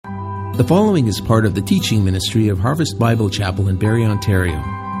The following is part of the teaching ministry of Harvest Bible Chapel in Barrie, Ontario.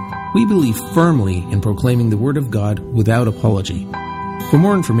 We believe firmly in proclaiming the Word of God without apology. For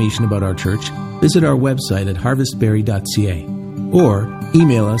more information about our church, visit our website at harvestbarrie.ca or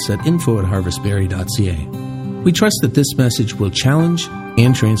email us at info@harvestbarrie.ca. We trust that this message will challenge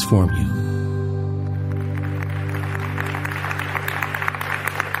and transform you.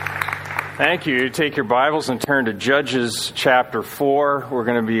 Thank you. Take your Bibles and turn to Judges chapter 4. We're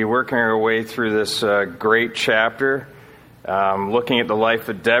going to be working our way through this great chapter, looking at the life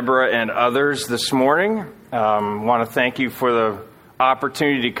of Deborah and others this morning. I want to thank you for the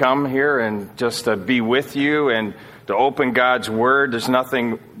opportunity to come here and just to be with you and to open God's Word. There's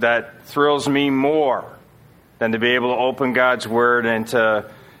nothing that thrills me more than to be able to open God's Word and to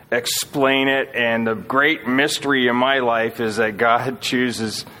explain it. And the great mystery in my life is that God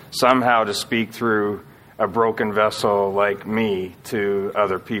chooses somehow to speak through a broken vessel like me to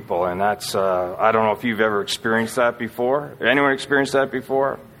other people. And that's, I don't know if you've ever experienced that before. Anyone experienced that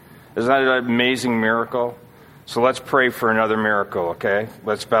before? Isn't that an amazing miracle? So let's pray for another miracle, okay?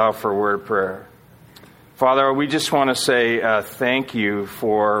 Let's bow for a word of prayer. Father, we just want to say thank you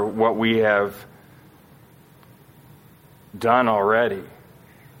for what we have done already.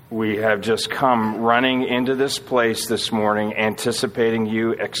 We have just come running into this place this morning, anticipating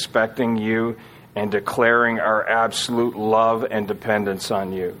you, expecting you, and declaring our absolute love and dependence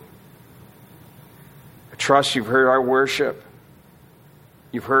on you. I trust you've heard our worship.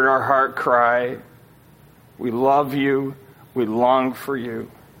 You've heard our heart cry. We love you. We long for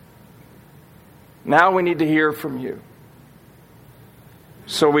you. Now we need to hear from you.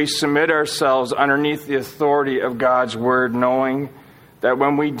 So we submit ourselves underneath the authority of God's Word, knowing that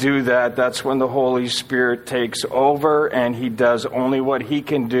when we do that, that's when the Holy Spirit takes over and He does only what He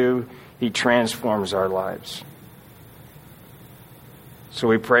can do. He transforms our lives. So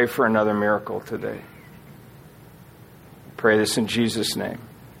we pray for another miracle today. We pray this in Jesus' name.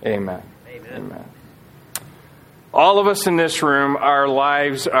 Amen. Amen. Amen. All of us in this room, our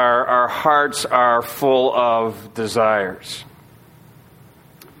lives, our hearts are full of desires.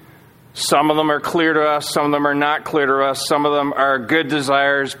 Some of them are clear to us. Some of them are not clear to us. Some of them are good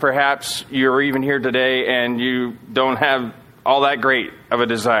desires. Perhaps you're even here today and you don't have all that great of a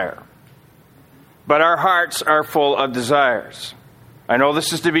desire. But our hearts are full of desires. I know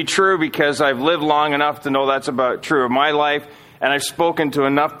this is to be true because I've lived long enough to know that's about true of my life, and I've spoken to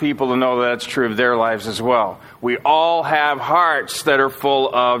enough people to know that's true of their lives as well. We all have hearts that are full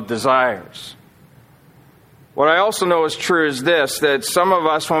of desires. What I also know is true is this, that some of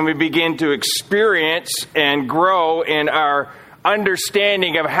us, when we begin to experience and grow in our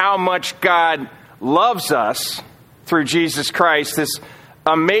understanding of how much God loves us through Jesus Christ, this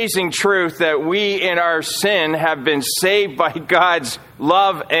amazing truth that we in our sin have been saved by God's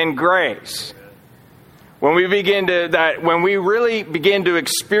love and grace. When we really begin to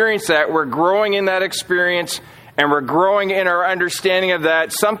experience that, we're growing in that experience and we're growing in our understanding of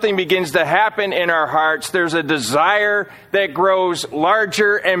that. Something begins to happen in our hearts. There's a desire that grows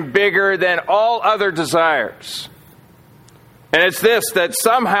larger and bigger than all other desires. And it's this, that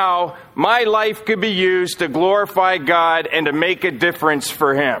somehow my life could be used to glorify God and to make a difference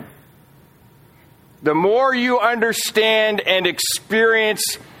for Him. The more you understand and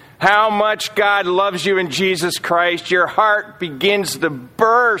experience how much God loves you in Jesus Christ, your heart begins to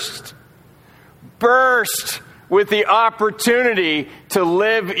burst with the opportunity to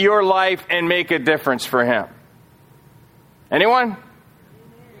live your life and make a difference for Him. Anyone?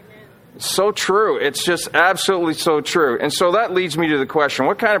 It's so true. It's just absolutely so true. And so that leads me to the question,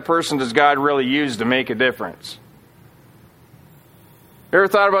 what kind of person does God really use to make a difference? You ever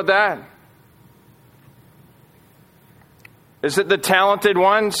thought about that? Is it the talented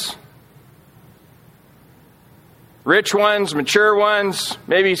ones? Rich ones, mature ones,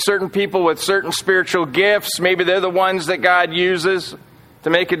 maybe certain people with certain spiritual gifts. Maybe they're the ones that God uses to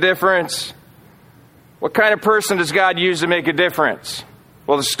make a difference. What kind of person does God use to make a difference?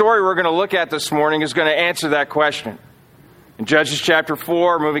 Well, the story we're going to look at this morning is going to answer that question. In Judges chapter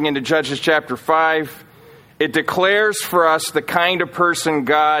 4, moving into Judges chapter 5, it declares for us the kind of person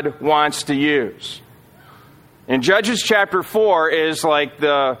God wants to use. In Judges chapter 4 is like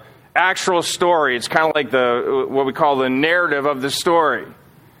the actual story. It's kind of like what we call the narrative of the story.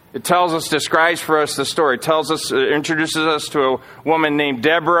 It tells us, describes for us the story. It tells us, introduces us to a woman named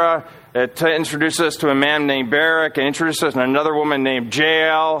Deborah. It introduces us to a man named Barak. It introduces us to another woman named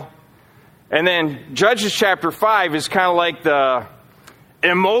Jael. And then Judges chapter 5 is kind of like the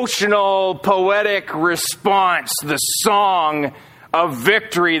emotional, poetic response, the song of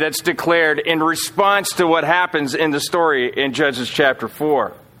victory that's declared in response to what happens in the story in Judges chapter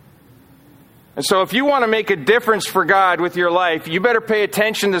 4. And so if you want to make a difference for God with your life, you better pay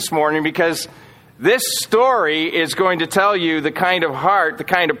attention this morning, because this story is going to tell you the kind of heart, the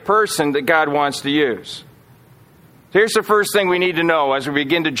kind of person that God wants to use. Here's the first thing we need to know as we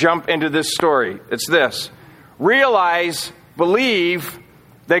begin to jump into this story. It's this. Realize, believe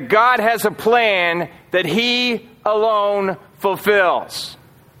that God has a plan that He alone fulfills.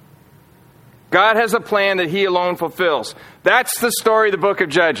 God has a plan that He alone fulfills. That's the story of the book of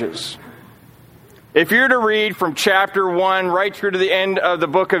Judges. If you're to read from chapter 1 right through to the end of the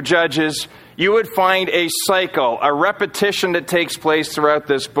book of Judges, you would find a cycle, a repetition that takes place throughout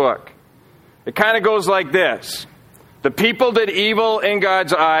this book. It kind of goes like this. The people did evil in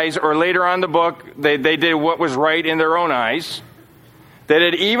God's eyes, or later on in the book, they did what was right in their own eyes. They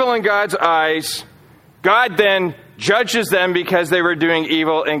did evil in God's eyes. God then judges them because they were doing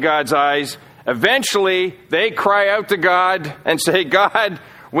evil in God's eyes. Eventually, they cry out to God and say, God,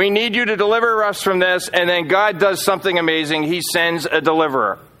 we need you to deliver us from this. And then God does something amazing. He sends a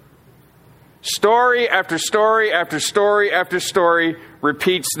deliverer. Story after story after story after story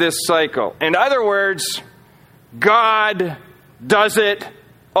repeats this cycle. In other words, God does it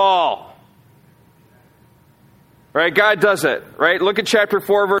all. Right? God does it. Right? Look at chapter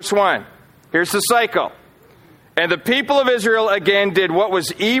 4, verse 1. Here's the cycle. And the people of Israel again did what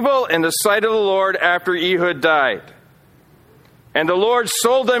was evil in the sight of the Lord after Ehud died. And the Lord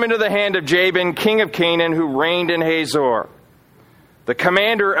sold them into the hand of Jabin, king of Canaan, who reigned in Hazor. The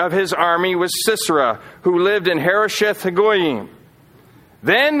commander of his army was Sisera, who lived in Harosheth Hagoyim.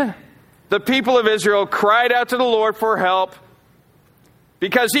 Then the people of Israel cried out to the Lord for help,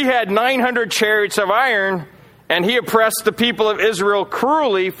 because he had 900 chariots of iron, and he oppressed the people of Israel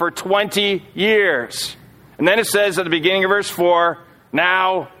cruelly for 20 years. And then it says at the beginning of verse 4,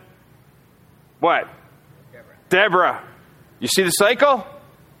 now, what? Deborah. You see the cycle?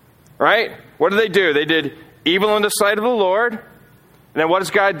 Right? What do? They did evil in the sight of the Lord. And then what does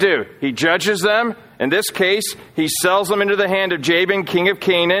God do? He judges them. In this case, He sells them into the hand of Jabin, king of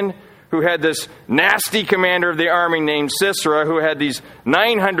Canaan, who had this nasty commander of the army named Sisera, who had these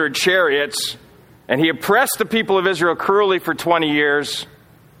 900 chariots. And he oppressed the people of Israel cruelly for 20 years.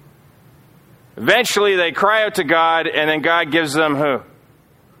 Eventually, they cry out to God, and then God gives them who?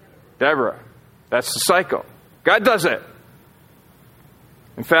 Deborah. That's the cycle. God does it.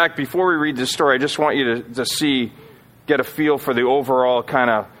 In fact, before we read this story, I just want you to get a feel for the overall kind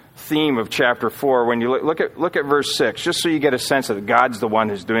of theme of chapter 4. When you look at verse 6, just so you get a sense that God's the one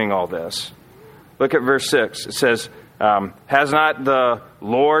who's doing all this. Look at verse 6. It says, has not the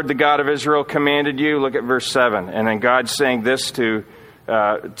Lord, the God of Israel, commanded you? Look at verse 7. And then God's saying this through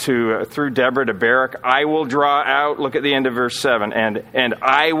Deborah to Barak, I will draw out, look at the end of verse 7, and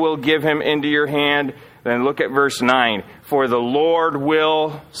I will give him into your hand. Then look at verse 9, for the Lord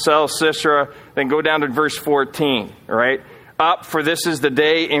will sell Sisera. Then go down to verse 14, right? Up, for this is the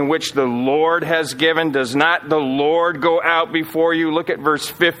day in which the Lord has given. Does not the Lord go out before you? Look at verse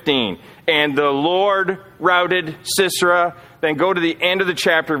 15. And the Lord routed Sisera. Then go to the end of the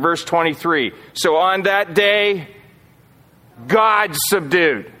chapter, verse 23. So on that day, God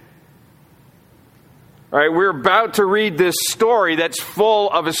subdued. All right, we're about to read this story that's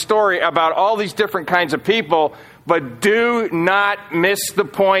full of a story about all these different kinds of people, but do not miss the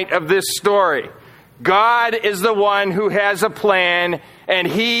point of this story. God is the one who has a plan, and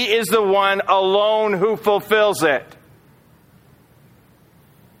He is the one alone who fulfills it.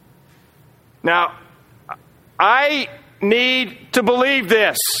 Now, I need to believe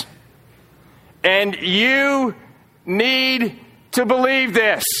this, and you need to believe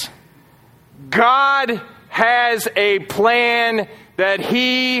this. God has a plan that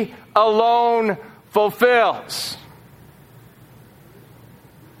He alone fulfills.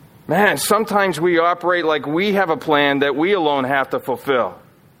 Man, sometimes we operate like we have a plan that we alone have to fulfill.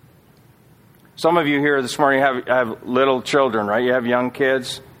 Some of you here this morning have little children, right? You have young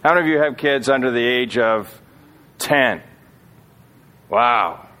kids. How many of you have kids under the age of 10?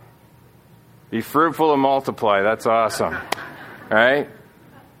 Wow. Be fruitful and multiply. That's awesome. Right?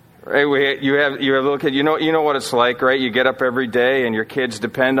 Right, you have a little kid. You know what it's like, right? You get up every day and your kids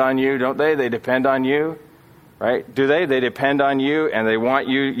depend on you, don't they? They depend on you, right? Do they? They depend on you, and they want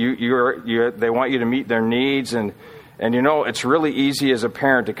they want you to meet their needs, and it's really easy as a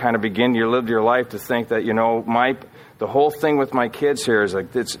parent to kind of begin to live your life to think that the whole thing with my kids here is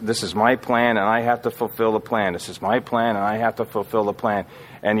like this is my plan and I have to fulfill the plan. This is my plan and I have to fulfill the plan.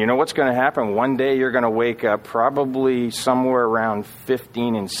 And you know what's going to happen? One day you're going to wake up probably somewhere around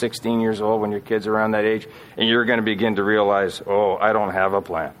 15 and 16 years old when your kids are around that age, and you're going to begin to realize, oh, I don't have a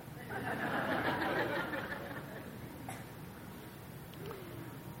plan.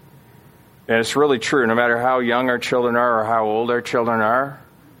 And it's really true. No matter how young our children are or how old our children are,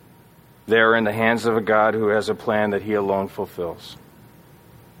 they are in the hands of a God who has a plan that He alone fulfills.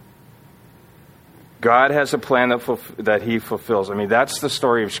 God has a plan that He fulfills. I mean, that's the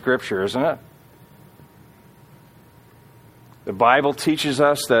story of Scripture, isn't it? The Bible teaches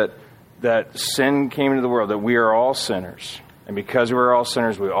us that sin came into the world, that we are all sinners. And because we're all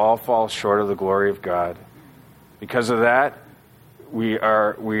sinners, we all fall short of the glory of God. Because of that, we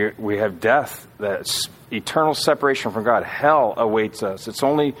have death, that's eternal separation from God. Hell awaits us. It's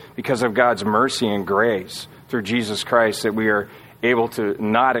only because of God's mercy and grace through Jesus Christ that we are able to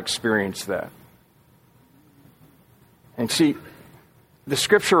not experience that. And see, the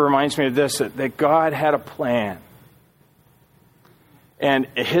Scripture reminds me of this, that God had a plan. And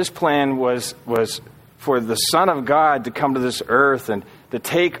His plan was for the Son of God to come to this earth and to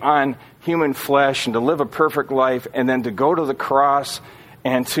take on human flesh and to live a perfect life, and then to go to the cross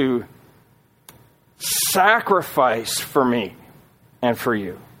and to sacrifice for me and for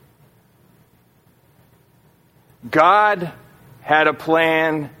you. God had a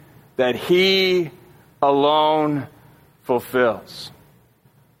plan that He alone fulfills.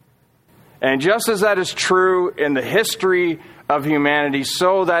 And just as that is true in the history of humanity,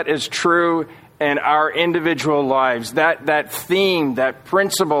 so that is true in our individual lives. That theme, that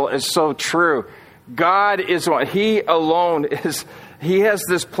principle is so true. God is one. He alone is. He has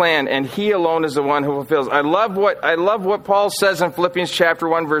this plan, and He alone is the one who fulfills. I love what Paul says in Philippians chapter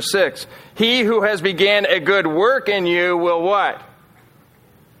 1, verse 6. He who has began a good work in you will what?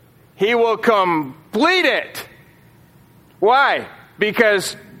 He will complete it. Why?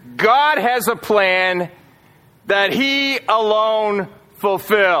 Because God has a plan that He alone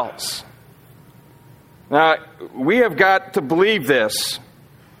fulfills. Now, we have got to believe this.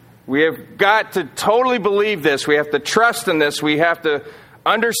 We have got to totally believe this. We have to trust in this. We have to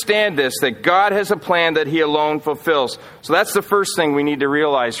understand this, that God has a plan that He alone fulfills. So that's the first thing we need to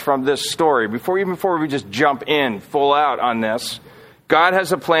realize from this story. Before we just jump in full out on this, God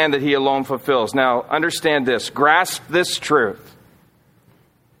has a plan that He alone fulfills. Now, understand this. Grasp this truth.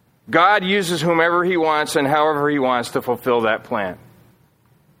 God uses whomever He wants and however He wants to fulfill that plan.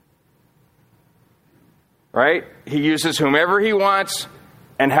 Right? He uses whomever He wants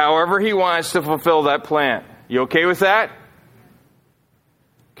and however He wants to fulfill that plan. You okay with that?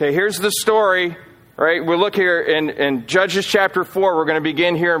 Okay, here's the story. Right? We'll look here in Judges chapter 4. We're going to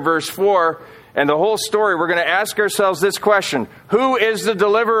begin here in verse 4. And the whole story, we're going to ask ourselves this question. Who is the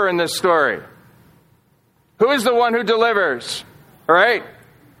deliverer in this story? Who is the one who delivers? All right?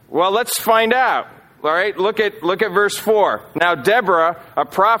 Well, let's find out. All right, look at verse 4. Now Deborah, a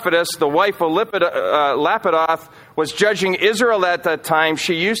prophetess, the wife of Lapidoth, was judging Israel at that time.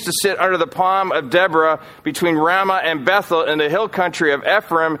 She used to sit under the palm of Deborah between Ramah and Bethel in the hill country of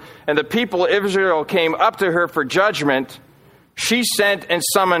Ephraim, and the people of Israel came up to her for judgment. She sent and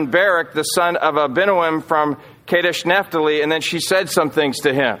summoned Barak, the son of Abinoam from Kadesh Naphtali, and then she said some things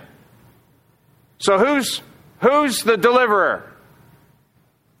to him. So who's the deliverer?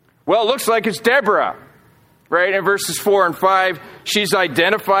 Well, it looks like it's Deborah, right? In verses 4 and 5, she's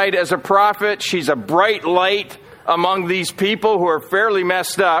identified as a prophet. She's a bright light among these people who are fairly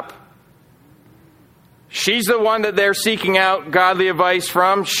messed up. She's the one that they're seeking out godly advice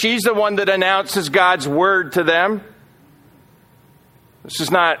from. She's the one that announces God's word to them. This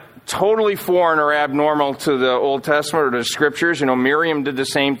is not totally foreign or abnormal to the Old Testament or to the Scriptures. You know, Miriam did the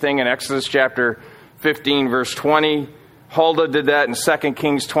same thing in Exodus chapter 15, verse 20. Huldah did that in 2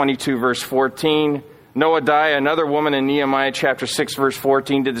 Kings 22, verse 14. Noadiah, another woman in Nehemiah chapter 6, verse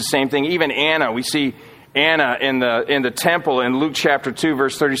 14, did the same thing. Even Anna, we see Anna in the temple in Luke chapter 2,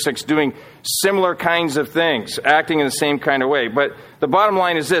 verse 36, doing similar kinds of things, acting in the same kind of way. But the bottom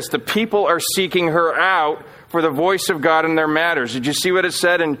line is this: the people are seeking her out for the voice of God in their matters. Did you see what it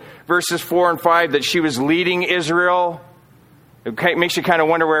said in verses 4 and 5, that she was leading Israel? It makes you kind of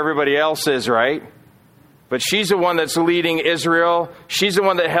wonder where everybody else is, right? But she's the one that's leading Israel. She's the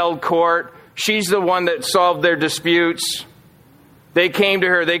one that held court. She's the one that solved their disputes. They came to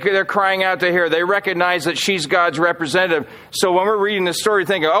her. They're crying out to her. They recognize that she's God's representative. So when we're reading this story,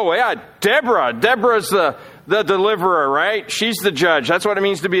 thinking, oh, yeah, Deborah. Deborah's the deliverer, right? She's the judge. That's what it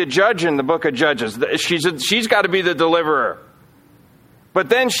means to be a judge in the book of Judges. She's got to be the deliverer. But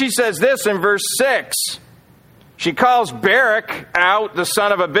then she says this in verse 6. She calls Barak out, the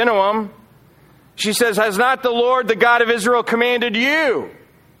son of Abinoam. She says, has not the Lord, the God of Israel, commanded you?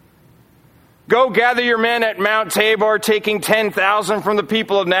 Go gather your men at Mount Tabor, taking 10,000 from the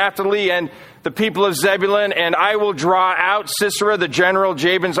people of Naphtali and the people of Zebulun, and I will draw out Sisera, the general,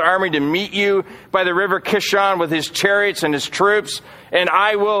 Jabin's army, to meet you by the river Kishon with his chariots and his troops, and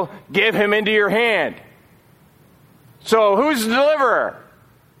I will give him into your hand. So who's the deliverer?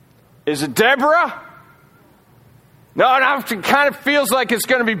 Is it Deborah? No, it kind of feels like it's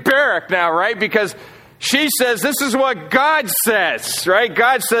going to be Barak now, right? Because she says, this is what God says, right?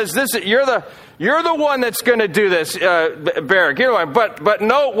 God says, you're the one that's going to do this, Barak. You're the one. But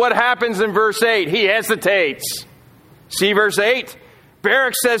note what happens in verse 8. He hesitates. See verse 8?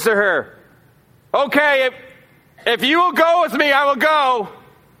 Barak says to her, okay, if you will go with me, I will go.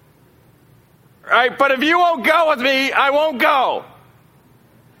 Right? But if you won't go with me, I won't go.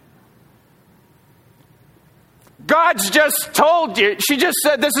 God's just told you. She just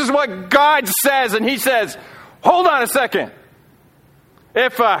said, this is what God says. And he says, hold on a second.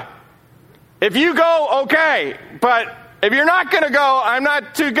 If you go, okay. But if you're not going to go, I'm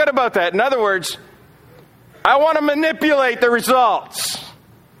not too good about that. In other words, I want to manipulate the results.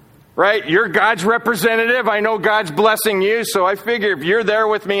 Right? You're God's representative. I know God's blessing you. So I figure if you're there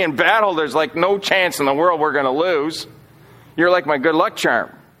with me in battle, there's like no chance in the world we're going to lose. You're like my good luck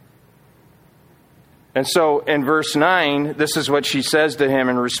charm. And so in verse 9, this is what she says to him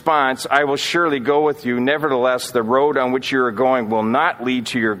in response. I will surely go with you. Nevertheless, the road on which you are going will not lead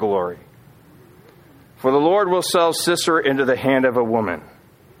to your glory. For the Lord will sell Sisera into the hand of a woman.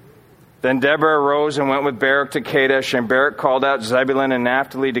 Then Deborah arose and went with Barak to Kadesh, and Barak called out Zebulun and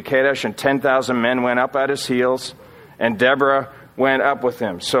Naphtali to Kadesh, and 10,000 men went up at his heels, and Deborah went up with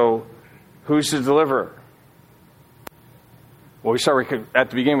him. So who's the deliverer? Well, at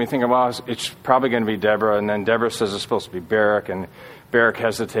the beginning we think, well, it's probably going to be Deborah, and then Deborah says it's supposed to be Barak, and Barak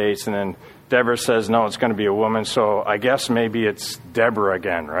hesitates, and then Deborah says, no, it's going to be a woman, so I guess maybe it's Deborah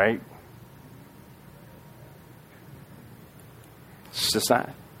again, right? It's just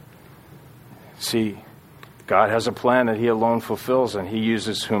not. See, God has a plan that he alone fulfills, and he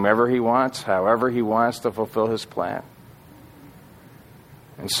uses whomever he wants, however he wants to fulfill his plan.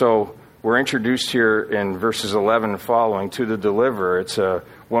 And so we're introduced here in verses 11 and following to the deliverer. It's a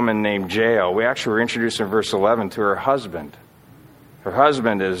woman named Jael. We actually were introduced in verse 11 to her husband. Her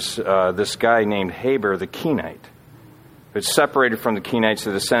husband is this guy named Heber the Kenite. It's separated from the Kenites,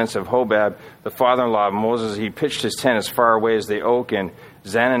 the descendants of Hobab, the father-in-law of Moses. He pitched his tent as far away as the oak in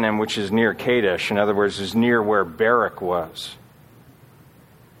Zananim, which is near Kadesh. In other words, is near where Barak was.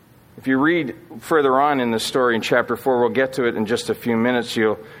 If you read further on in the story in chapter 4, we'll get to it in just a few minutes,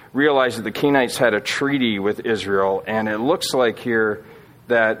 you'll realize that the Kenites had a treaty with Israel, and it looks like here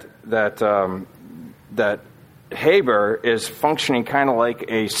that Heber is functioning kind of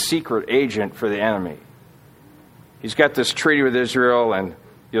like a secret agent for the enemy. He's got this treaty with Israel, and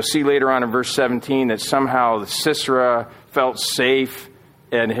you'll see later on in verse 17 that somehow Sisera felt safe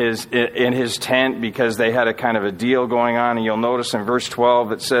in his tent because they had a kind of a deal going on. And you'll notice in verse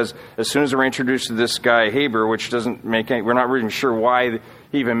 12 it says, as soon as we're introduced to this guy Heber, which doesn't make any, we're not really sure why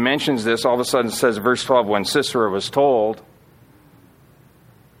he even mentions this, all of a sudden it says verse 12, when Sisera was told.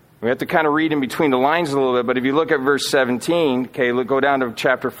 We have to kind of read in between the lines a little bit, but if you look at verse 17, okay, go down to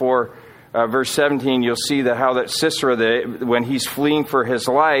chapter 4, verse 17, you'll see that Sisera, when he's fleeing for his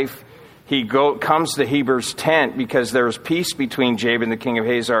life, he comes to Heber's tent because there was peace between Jabin, the king of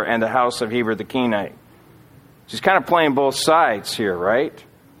Hazor, and the house of Heber the Kenite. He's kind of playing both sides here, right?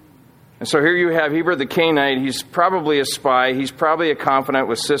 And so here you have Heber the Kenite. He's probably a spy. He's probably a confidant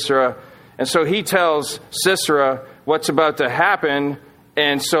with Sisera. And so he tells Sisera what's about to happen.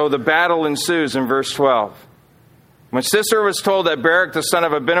 And so the battle ensues in verse 12. When Sisera was told that Barak, the son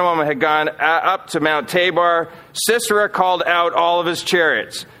of Abinoam, had gone up to Mount Tabor, Sisera called out all of his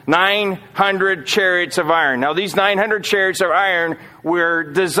chariots, 900 chariots of iron. Now, these 900 chariots of iron were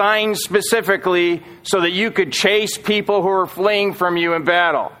designed specifically so that you could chase people who were fleeing from you in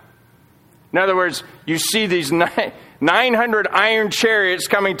battle. In other words, you see these 900 iron chariots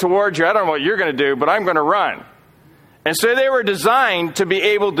coming towards you. I don't know what you're going to do, but I'm going to run. And so they were designed to be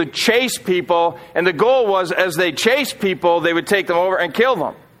able to chase people, and the goal was as they chased people, they would take them over and kill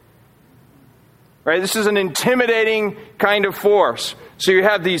them. Right? This is an intimidating kind of force. So you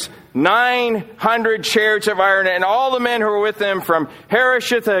have these 900 chariots of iron, and all the men who were with them from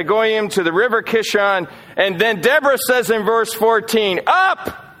Harosheth Hagoyim to the river Kishon. And then Deborah says in verse 14,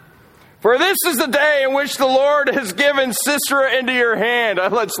 "Up! For this is the day in which the Lord has given Sisera into your hand."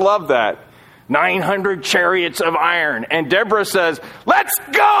 Let's love that. 900 chariots of iron. And Deborah says, let's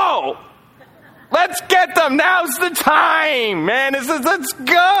go! Let's get them! Now's the time, man! It says, let's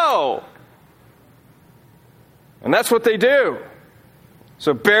go! And that's what they do.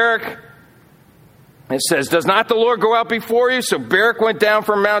 So Barak It says, does not the Lord go out before you? So Barak went down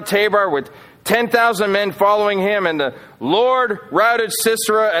from Mount Tabor with 10,000 men following him, and the Lord routed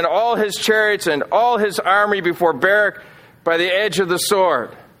Sisera and all his chariots and all his army before Barak by the edge of the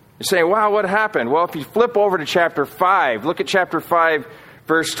sword. You're saying, wow, what happened? Well, if you flip over to chapter 5, look at chapter 5,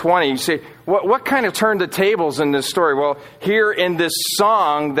 verse 20. You say, what kind of turned the tables in this story? Well, here in this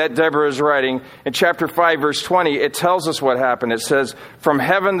song that Deborah is writing, in chapter 5, verse 20, it tells us what happened. It says, from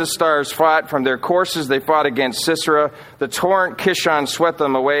heaven the stars fought, from their courses they fought against Sisera. The torrent Kishon swept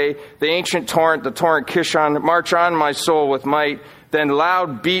them away. The ancient torrent, the torrent Kishon, march on, my soul, with might. Then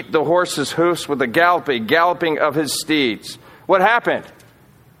loud beat the horses' hoofs with the galloping of his steeds. What happened?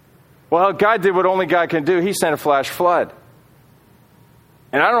 Well, God did what only God can do. He sent a flash flood.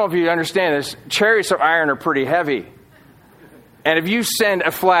 And I don't know if you understand this, chariots of iron are pretty heavy. And if you send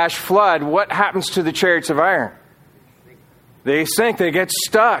a flash flood, what happens to the chariots of iron? They sink, they get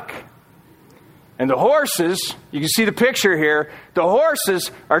stuck. And the horses, you can see the picture here, the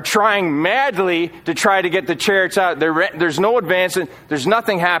horses are trying madly to try to get the chariots out. There's no advancement, there's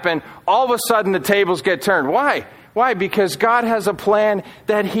nothing happen. All of a sudden the tables get turned. Why? Why? Because God has a plan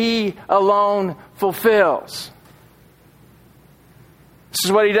that He alone fulfills. This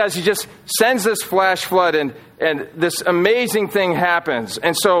is what He does. He just sends this flash flood, and this amazing thing happens.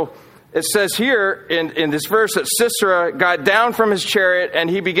 And so it says here in this verse that Sisera got down from his chariot and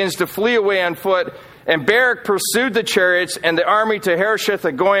he begins to flee away on foot. And Barak pursued the chariots and the army to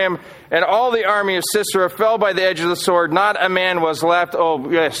Harosheth-Hagoyim, and all the army of Sisera fell by the edge of the sword. Not a man was left. Oh,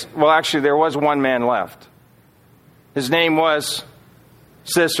 yes. Well, actually, there was one man left. His name was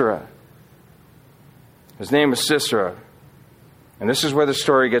Sisera. His name was Sisera. And this is where the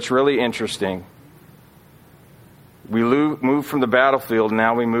story gets really interesting. We move from the battlefield, and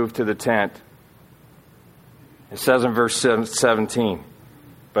now we move to the tent. It says in verse 17,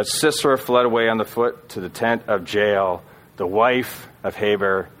 but Sisera fled away on the foot to the tent of Jael, the wife of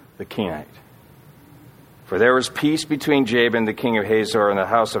Heber the Kenite. For there was peace between Jabin, the king of Hazor, and the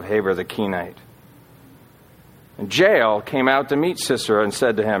house of Heber the Kenite. And Jael came out to meet Sisera and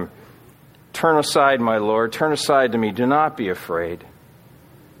said to him, turn aside, my lord, turn aside to me, do not be afraid.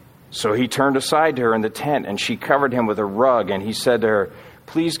 So he turned aside to her in the tent, and she covered him with a rug, and he said to her,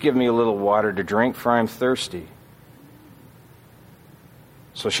 please give me a little water to drink, for I am thirsty.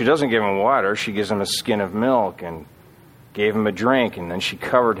 So she doesn't give him water, she gives him a skin of milk, and gave him a drink, and then she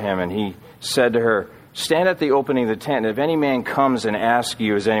covered him, and he said to her, stand at the opening of the tent, and if any man comes and asks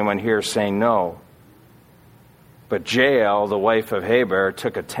you, is anyone here, say no. But Jael, the wife of Heber,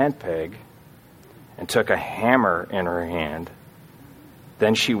 took a tent peg and took a hammer in her hand.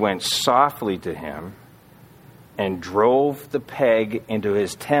 Then she went softly to him and drove the peg into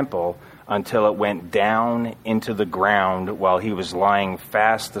his temple until it went down into the ground while he was lying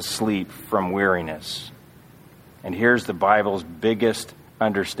fast asleep from weariness. And here's the Bible's biggest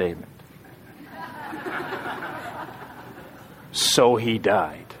understatement. So he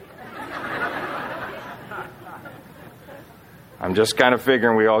died. I'm just kind of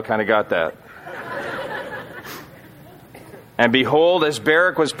figuring we all kind of got that. And behold, as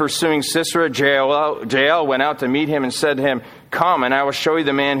Barak was pursuing Sisera, Jael went out to meet him and said to him, come, and I will show you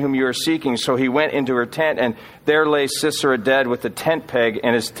the man whom you are seeking. So he went into her tent, and there lay Sisera dead with the tent peg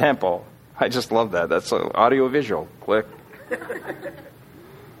in his temple. I just love that. That's an audio-visual. Click.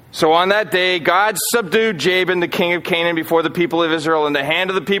 So on that day, God subdued Jabin, the king of Canaan, before the people of Israel, and the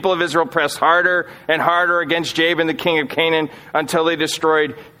hand of the people of Israel pressed harder and harder against Jabin, the king of Canaan, until they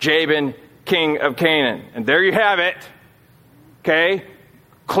destroyed Jabin, king of Canaan. And there you have it. Okay?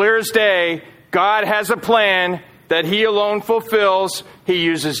 Clear as day, God has a plan that He alone fulfills. He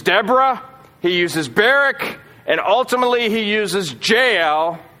uses Deborah, He uses Barak, and ultimately He uses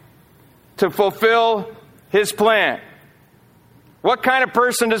Jael to fulfill His plan. What kind of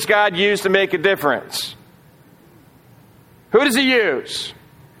person does God use to make a difference? Who does He use?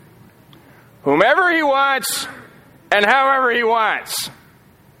 Whomever He wants and however He wants.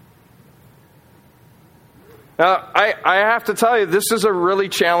 Now, I have to tell you, this is a really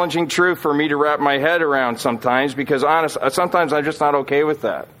challenging truth for me to wrap my head around sometimes, because sometimes I'm just not okay with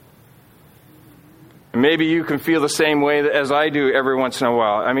that. And maybe you can feel the same way as I do every once in a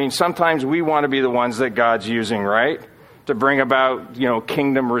while. I mean, sometimes we want to be the ones that God's using, right? To bring about,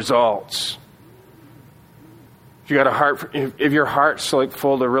 kingdom results. If you got a heart, if your heart's like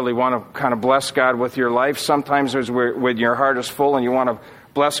full to really want to kind of bless God with your life, sometimes there's when your heart is full and you want to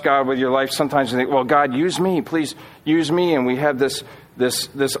bless God with your life, sometimes you think, well, God, use me, please use me. And we have this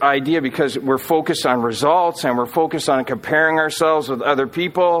idea because we're focused on results and we're focused on comparing ourselves with other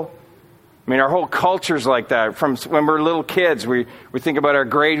people. I mean, our whole culture's like that. From when we're little kids, we think about our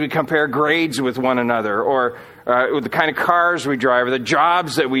grade, we compare grades with one another, or with the kind of cars we drive, or the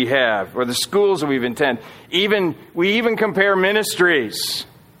jobs that we have, or the schools that we've attended. We even compare ministries.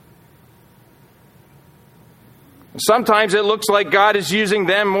 Sometimes it looks like God is using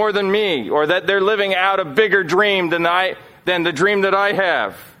them more than me, or that they're living out a bigger dream than the dream that I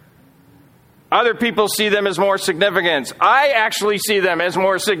have. Other people see them as more significant. I actually see them as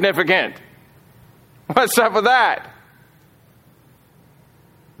more significant. What's up with that?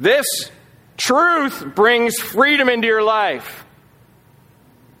 This truth brings freedom into your life.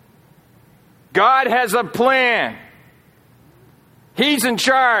 God has a plan. He's in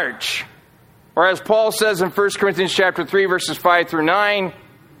charge. Or as Paul says in 1 Corinthians chapter 3, verses 5 through 9,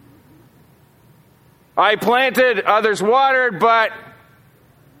 I planted, others watered, but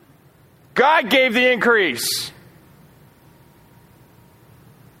God gave the increase.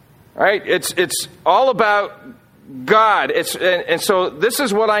 Right? It's all about God. And so this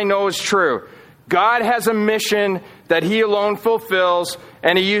is what I know is true. God has a mission that He alone fulfills,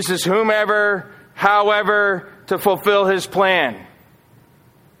 and He uses whomever, however, to fulfill His plan.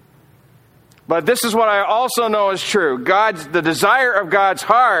 But this is what I also know is true. The desire of God's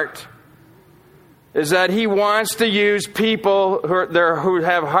heart is that He wants to use people who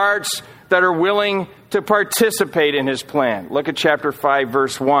have hearts that are willing to participate in His plan. Look at chapter 5,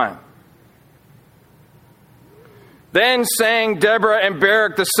 verse 1. Then sang Deborah and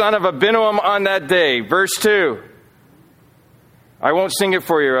Barak the son of Abinoam on that day. Verse 2. I won't sing it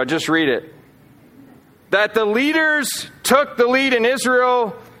for you, I'll just read it. That the leaders took the lead in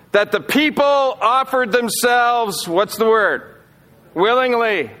Israel, that the people offered themselves, what's the word?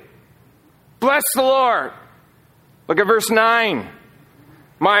 Willingly. Bless the Lord. Look at verse 9.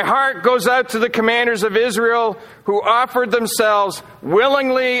 My heart goes out to the commanders of Israel who offered themselves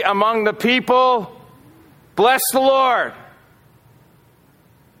willingly among the people. Bless the Lord.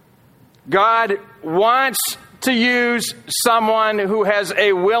 God wants to use someone who has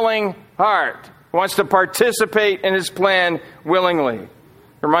a willing heart, wants to participate in His plan willingly.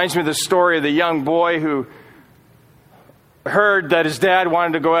 Reminds me of the story of the young boy who heard that his dad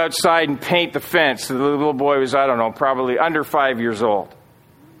wanted to go outside and paint the fence. The little boy was, probably under 5 years old.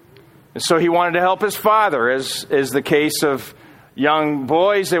 And so he wanted to help his father, as is the case of young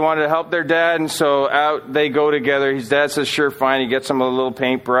boys. They wanted to help their dad, and so out they go together. His dad says, sure, fine. He gets him a little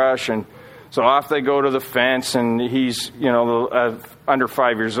paintbrush, and so off they go to the fence, and he's, under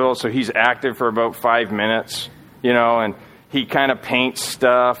 5 years old, so he's active for about 5 minutes, and he kind of paints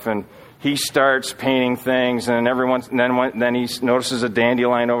stuff, and he starts painting things, and then he notices a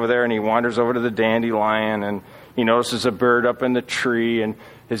dandelion over there, and he wanders over to the dandelion, and he notices a bird up in the tree, and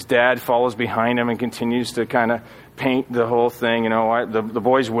his dad follows behind him and continues to kind of paint the whole thing. The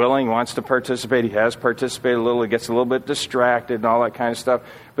boy's willing, wants to participate. He has participated a little. He gets a little bit distracted and all that kind of stuff.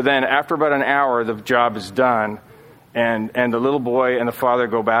 But then after about an hour, the job is done. And the little boy and the father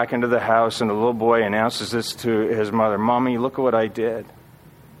go back into the house, and the little boy announces this to his mother. Mommy, look at what I did.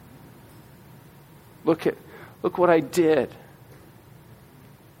 Look what I did.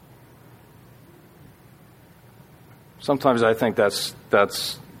 Sometimes I think that's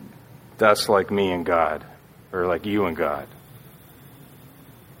like me and God, or like you and God.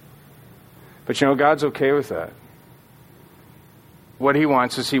 But God's okay with that. What He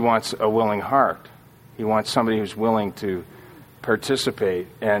wants is He wants a willing heart. He wants somebody who's willing to participate.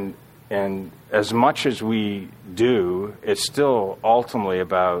 And as much as we do, it's still ultimately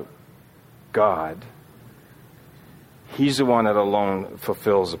about God. He's the one that alone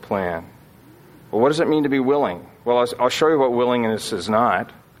fulfills the plan. Well, what does it mean to be willing? Well, I'll show you what willingness is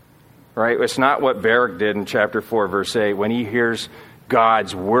not. Right? It's not what Barak did in chapter 4, verse 8. When he hears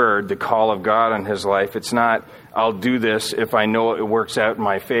God's word, the call of God on his life, it's not, I'll do this if I know it works out in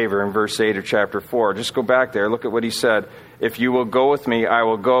my favor in verse 8 of chapter 4. Just go back there. Look at what he said. If you will go with me, I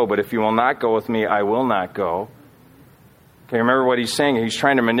will go. But if you will not go with me, I will not go. Okay, remember what he's saying. He's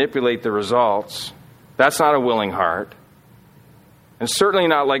trying to manipulate the results. That's not a willing heart. And certainly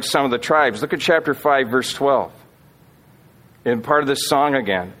not like some of the tribes. Look at chapter 5, verse 12. In part of this song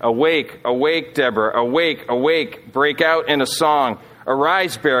again. Awake, awake, Deborah. Awake, awake. Break out in a song.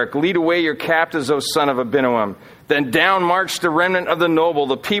 Arise, Barak. Lead away your captives, O son of Abinoam. Then down marched the remnant of the noble.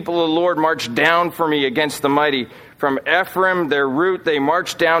 The people of the Lord marched down for me against the mighty. From Ephraim, their route, they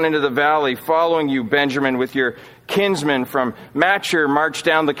marched down into the valley, following you, Benjamin, with your kinsmen. From Machir marched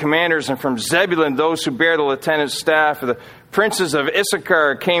down the commanders, and from Zebulun, those who bear the lieutenant's staff. The princes of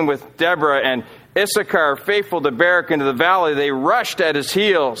Issachar came with Deborah, and Issachar, faithful to Barak, into the valley. They rushed at his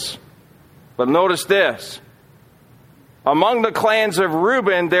heels. But notice this. Among the clans of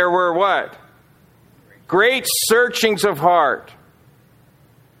Reuben, there were what? Great searchings of heart.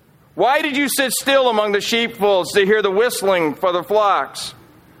 Why did you sit still among the sheepfolds to hear the whistling for the flocks?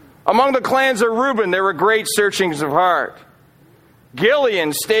 Among the clans of Reuben, there were great searchings of heart.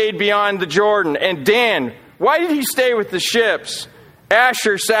 Gilead stayed beyond the Jordan. And Dan, why did he stay with the ships?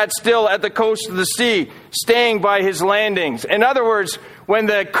 Asher sat still at the coast of the sea, staying by his landings. In other words, when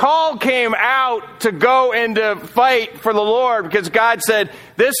the call came out to go and to fight for the Lord, because God said,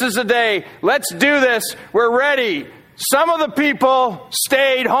 this is the day, let's do this, we're ready. Some of the people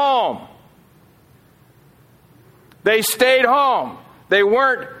stayed home. They stayed home. They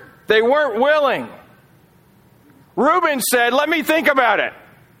weren't willing. Reuben said, let me think about it.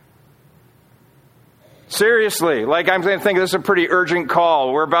 Seriously, like I'm thinking this is a pretty urgent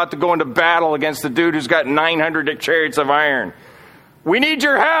call. We're about to go into battle against the dude who's got 900 chariots of iron. We need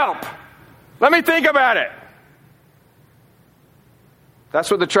your help. Let me think about it.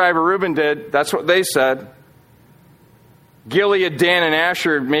 That's what the tribe of Reuben did. That's what they said. Gilead, Dan, and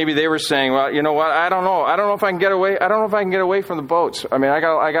Asher, maybe they were saying, well, you know what? I don't know. I don't know if I can get away. I don't know if I can get away from the boats. I mean, I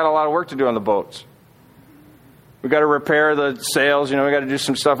got a lot of work to do on the boats. We got to repair the sails. We got to do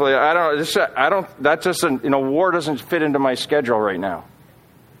some stuff like that. War doesn't fit into my schedule right now.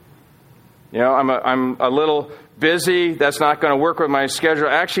 I'm a little busy. That's not going to work with my schedule.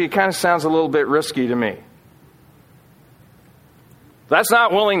 Actually, it kind of sounds a little bit risky to me. That's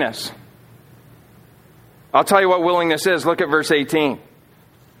not willingness. I'll tell you what willingness is. Look at verse 18.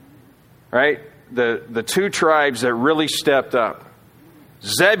 Right? The two tribes that really stepped up.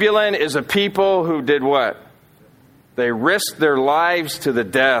 Zebulun is a people who did what? They risked their lives to the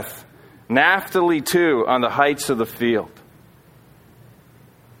death. Naphtali, too, on the heights of the field.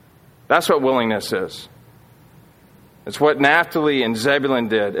 That's what willingness is. It's what Naphtali and Zebulun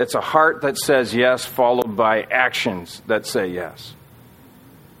did. It's a heart that says yes, followed by actions that say yes.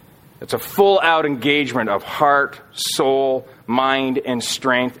 It's a full-out engagement of heart, soul, mind, and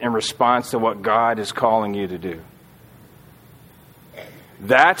strength in response to what God is calling you to do.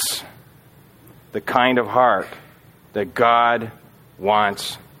 That's the kind of heart that God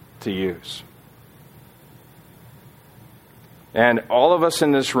wants to use. And all of us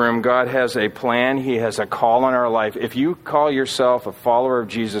in this room, God has a plan. He has a call on our life. If you call yourself a follower of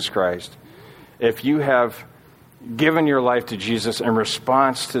Jesus Christ, if you have given your life to Jesus in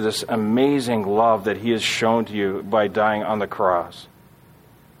response to this amazing love that He has shown to you by dying on the cross,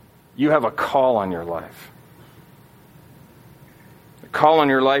 you have a call on your life. Call on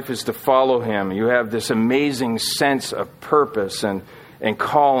your life is to follow Him. You have this amazing sense of purpose and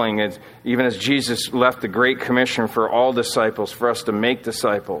calling. And even as Jesus left the Great Commission for all disciples, for us to make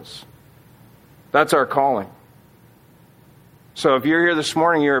disciples. That's our calling. So if you're here this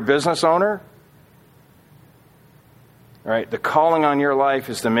morning, you're a business owner. Right? The calling on your life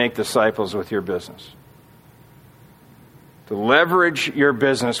is to make disciples with your business. To leverage your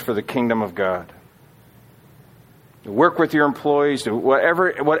business for the kingdom of God. To work with your employees, to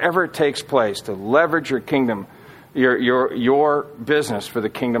whatever it takes place, to leverage your kingdom, your business for the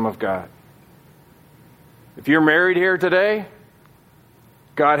kingdom of God. If you're married here today,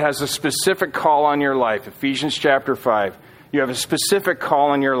 God has a specific call on your life. Ephesians chapter 5. You have a specific call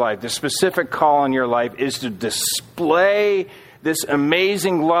on your life. The specific call on your life is to display this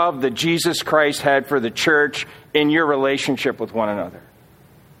amazing love that Jesus Christ had for the church in your relationship with one another.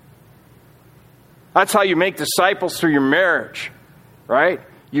 That's how you make disciples through your marriage, right?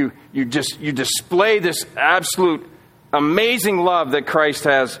 You display this absolute amazing love that Christ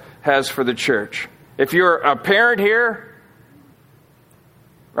has for the church. If you're a parent here,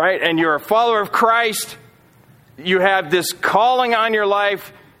 right, and you're a follower of Christ, you have this calling on your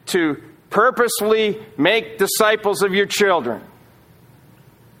life to purposefully make disciples of your children.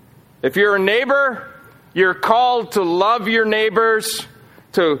 If you're a neighbor, you're called to love your neighbors,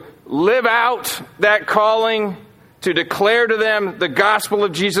 to live out that calling, to declare to them the gospel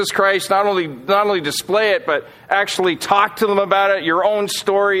of Jesus Christ, not only display it, but actually talk to them about it, your own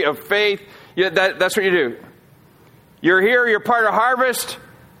story of faith. That's what you do. You're here, you're part of Harvest.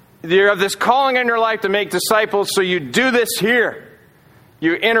 You have this calling in your life to make disciples, so you do this here.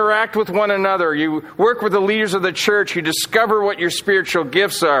 You interact with one another. You work with the leaders of the church. You discover what your spiritual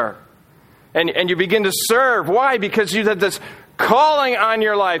gifts are. And you begin to serve. Why? Because you have this calling on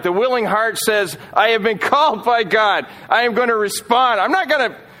your life. The willing heart says, I have been called by God. I am going to respond. I'm not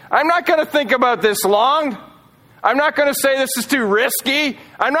going to think about this long. I'm not going to say this is too risky.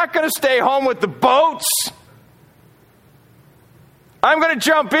 I'm not going to stay home with the boats. I'm going to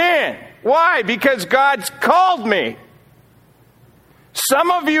jump in. Why? Because God's called me. Some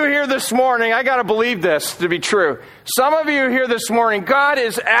of you here this morning, I got to believe this to be true. Some of you here this morning, God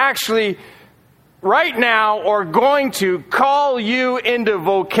is actually right now or going to call you into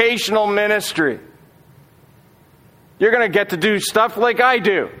vocational ministry. You're going to get to do stuff like I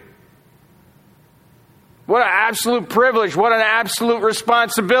do. What an absolute privilege. What an absolute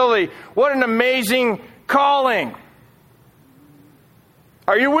responsibility. What an amazing calling.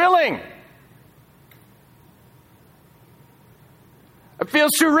 Are you willing? It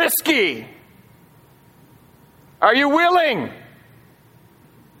feels too risky. Are you willing?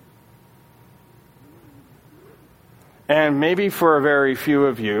 And maybe for a very few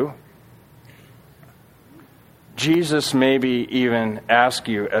of you, Jesus maybe even ask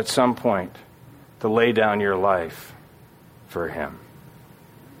you at some point to lay down your life for Him.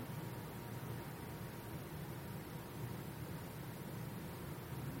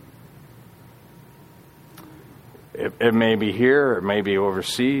 It may be here, it may be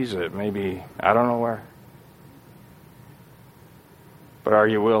overseas, it may be, I don't know where. But are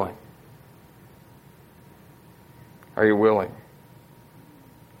you willing? Are you willing?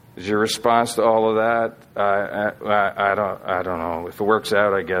 Is your response to all of that? I don't know. If it works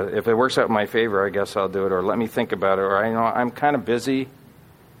out, I guess. If it works out in my favor, I guess I'll do it. Or let me think about it. Or I'm kind of busy.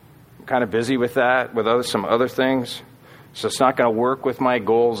 I'm kind of busy with that, with some other things. So it's not going to work with my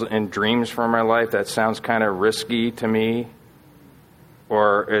goals and dreams for my life. That sounds kind of risky to me.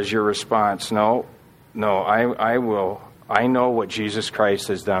 Or is your response, no, I will. I know what Jesus Christ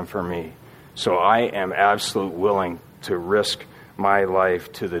has done for me. So I am absolutely willing to risk my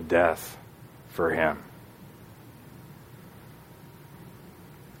life to the death for Him.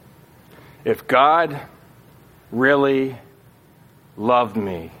 If God really loved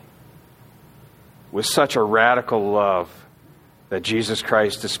me with such a radical love that Jesus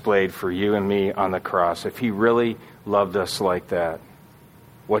Christ displayed for you and me on the cross, if He really loved us like that,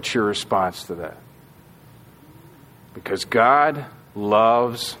 what's your response to that? Because God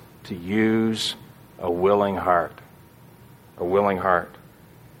loves to use a willing heart. A willing heart.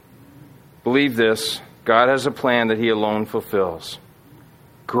 Believe this, God has a plan that He alone fulfills.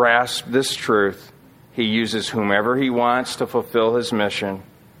 Grasp this truth. He uses whomever He wants to fulfill His mission.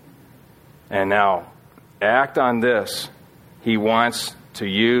 And now, act on this. He wants to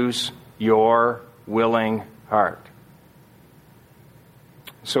use your willing heart.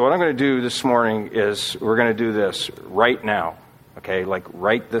 So what I'm going to do this morning is we're going to do this right now. Okay, like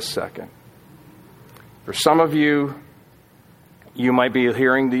right this second. For some of you, you might be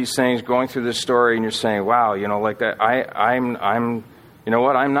hearing these things, going through this story, and you're saying, "Wow, like that. I'm, you know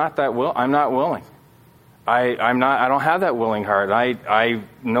what? I'm not that I'm not willing. I don't have that willing heart. I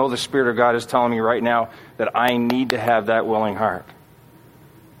know the Spirit of God is telling me right now that I need to have that willing heart.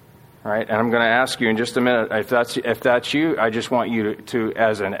 All right, and I'm going to ask you in just a minute, if that's you, I just want you to,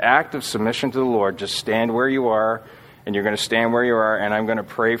 as an act of submission to the Lord, just stand where you are, and you're going to stand where you are, and I'm going to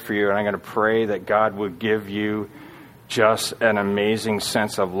pray for you, and I'm going to pray that God would give you just an amazing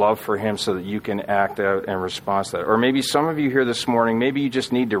sense of love for Him so that you can act out in response to that. Or maybe some of you here this morning, maybe you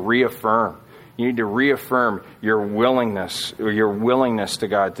just need to reaffirm. You need to reaffirm your willingness to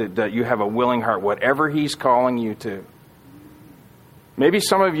God, that you have a willing heart, whatever He's calling you to. Maybe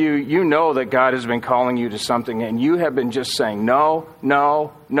some of you know that God has been calling you to something, and you have been just saying, no,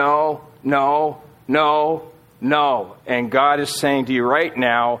 no, no, no, no, no. And God is saying to you right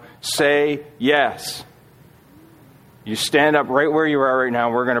now, say yes. You stand up right where you are right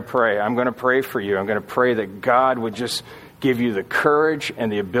now. We're going to pray. I'm going to pray for you. I'm going to pray that God would just give you the courage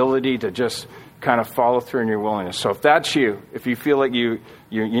and the ability to just kind of follow through in your willingness. So if that's you, if you feel like you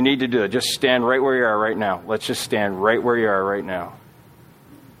need to do it, just stand right where you are right now. Let's just stand right where you are right now.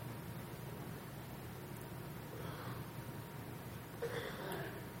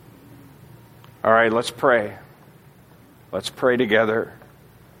 All right, let's pray. Let's pray together.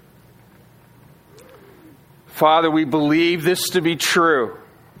 Father, we believe this to be true,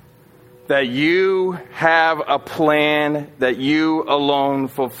 that you have a plan that you alone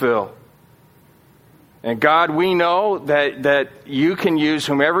fulfill. And God, we know that you can use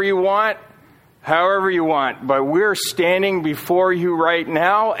whomever you want, however you want. But we're standing before you right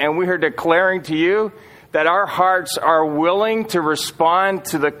now, and we are declaring to you that our hearts are willing to respond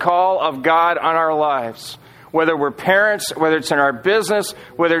to the call of God on our lives. Whether we're parents, whether it's in our business,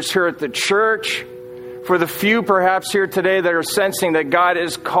 whether it's here at the church. For the few perhaps here today that are sensing that God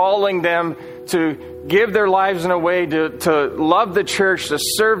is calling them to give their lives in a way to love the church, to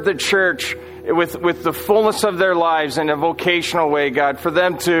serve the church with the fullness of their lives in a vocational way, God, for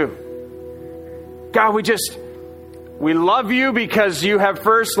them too. God, we love you because you have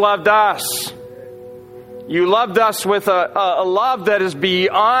first loved us. You loved us with a love that is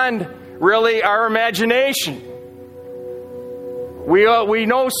beyond really our imagination. We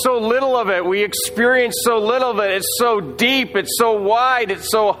know so little of it. We experience so little of it. It's so deep. It's so wide.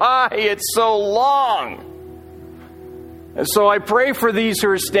 It's so high. It's so long. And so I pray for these who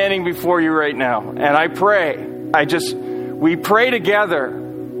are standing before you right now. And we pray together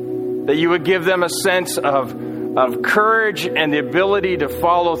that you would give them a sense of courage and the ability to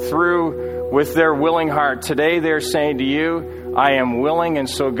follow through with their willing heart. Today they're saying to you, I am willing, and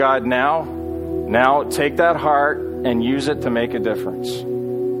so God, now take that heart and use it to make a difference.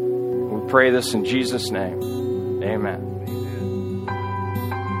 We pray this in Jesus' name. Amen.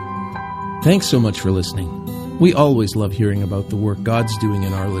 Thanks so much for listening. We always love hearing about the work God's doing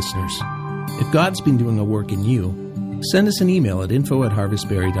in our listeners. If God's been doing a work in you, send us an email at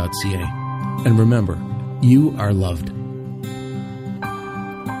info@harvestbarrie.ca. And remember, you are loved.